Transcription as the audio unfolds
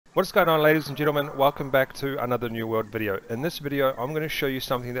What's going on, ladies and gentlemen? Welcome back to another New World video. In this video I'm going to show you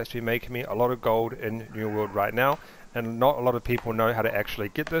something that's been making me a lot of gold in New World right now, and not a lot of people know how to actually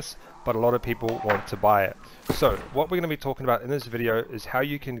get this, but a lot of people want to buy it. So what we're going to be talking about in this video is how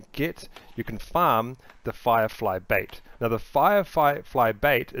you can farm the Firefly bait. Now the Firefly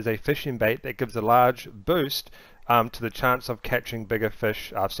bait is a fishing bait that gives a large boost to the chance of catching better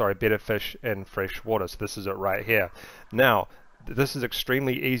fish in fresh water. So this is it right here. Now this is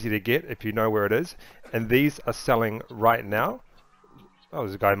extremely easy to get if you know where it is, and these are selling right now. Oh,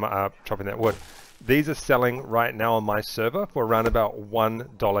 there's a guy chopping that wood. These are selling right now on my server for around about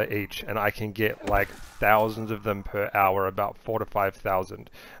 $1 each, and I can get like thousands of them per hour, about 4,000 to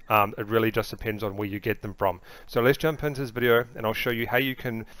 5,000. It really just depends on where you get them from. So let's jump into this video and I'll show you how you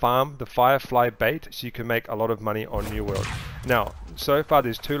can farm the Firefly bait so you can make a lot of money on New World. Now, so far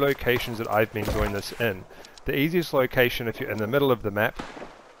there's two locations that I've been doing this in. The easiest location, if you're in the middle of the map,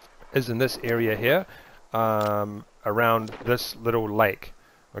 is in this area here, around this little lake,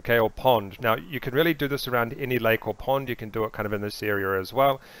 okay, or pond. Now you can really do this around any lake or pond. You can do it kind of in this area as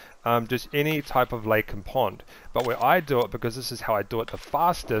well, just any type of lake and pond. But where I do it, because this is how I do it the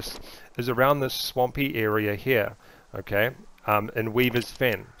fastest, is around this swampy area here, okay, in Weavers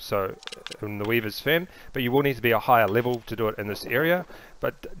Fen. So in the Weavers Fen, but you will need to be a higher level to do it in this area.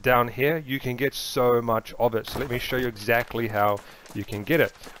 But down here you can get so much of it. So let me show you exactly how you can get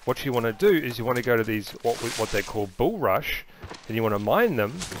it. What you want to do is you want to go to these what they call Bulrush, and you want to mine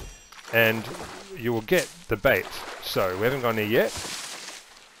them, and you will get the bait. So we haven't gone there yet,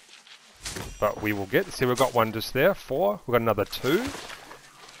 but we will get. See, we've got one just there, 4. We've got another 2.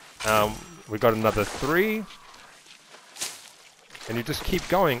 We've got another 3. And you just keep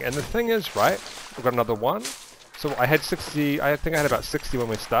going. And the thing is, right, we've got another 1. So I had 60, I think I had about 60 when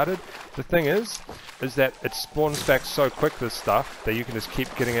we started. The thing is that it spawns back so quick, this stuff, that you can just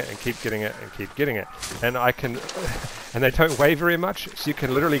keep getting it and keep getting it and keep getting it. And and they don't weigh very much, so you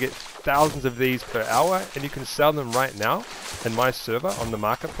can literally get thousands of these per hour, and you can sell them right now in my server on the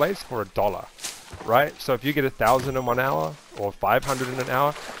marketplace for $1. Right? So if you get 1,000 in 1 hour, or 500 in an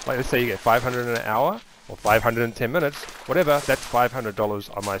hour, like let's say you get 500 in an hour, or 500 in 10 minutes, whatever, that's $500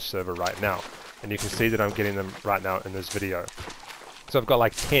 on my server right now. And you can see that I'm getting them right now in this video. So I've got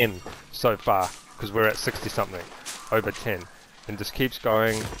like 10 so far, because we're at 60 something, over 10. And just keeps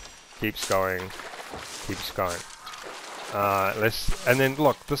going, keeps going, keeps going. And then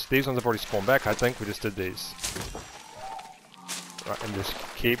look, these ones have already spawned back. I think we just did these. Right, and just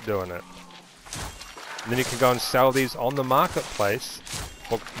keep doing it. And then you can go and sell these on the marketplace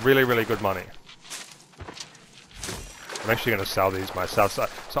for really, really good money. I'm actually going to sell these myself, so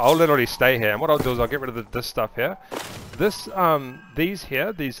I'll literally stay here, and what I'll do is I'll get rid of this stuff here. These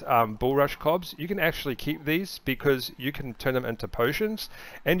bulrush cobs, you can actually keep these because you can turn them into potions,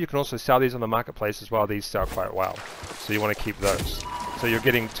 and you can also sell these on the marketplace as well. These sell quite well, so you want to keep those. So you're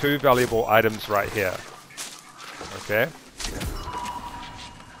getting 2 valuable items right here, okay? And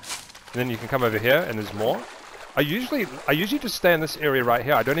then you can come over here, and there's more. I usually just stay in this area right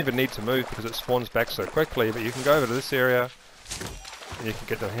here. I don't even need to move because it spawns back so quickly, but you can go over to this area and you can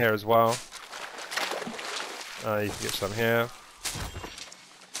get them here as well. You can get some here.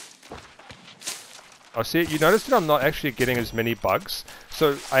 Oh, see, you notice that I'm not actually getting as many bugs.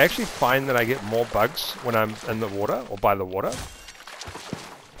 So I actually find that I get more bugs when I'm in the water or by the water.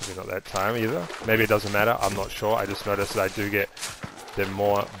 Probably not that time either. Maybe it doesn't matter. I'm not sure. I just noticed that I do get them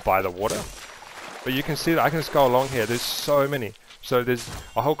more by the water. But you can see that I can just go along here. There's so many. So there's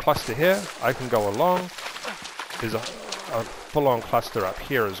a whole cluster here. I can go along. There's a full-on cluster up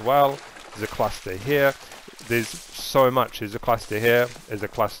here as well. There's a cluster here. There's so much. There's a cluster here. There's a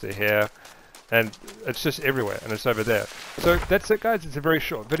cluster here. And it's just everywhere. And it's over there. So that's it, guys. It's a very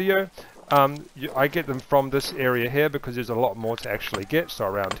short video. I get them from this area here because there's a lot more to actually get. So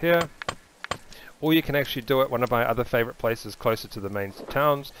around here. Or you can actually do it, one of my other favorite places closer to the main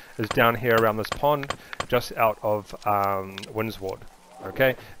towns is down here around this pond, just out of Windsward.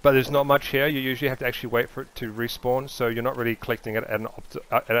 Okay, but there's not much here. You usually have to actually wait for it to respawn, so you're not really collecting it at an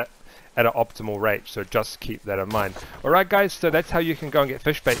optimal rate, so just keep that in mind. Alright guys, so that's how you can go and get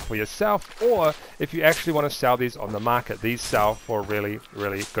fish bait for yourself, or if you actually want to sell these on the market, these sell for a really,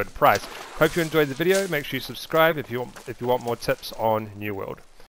 really good price. Hope you enjoyed the video. Make sure you subscribe if you want more tips on New World.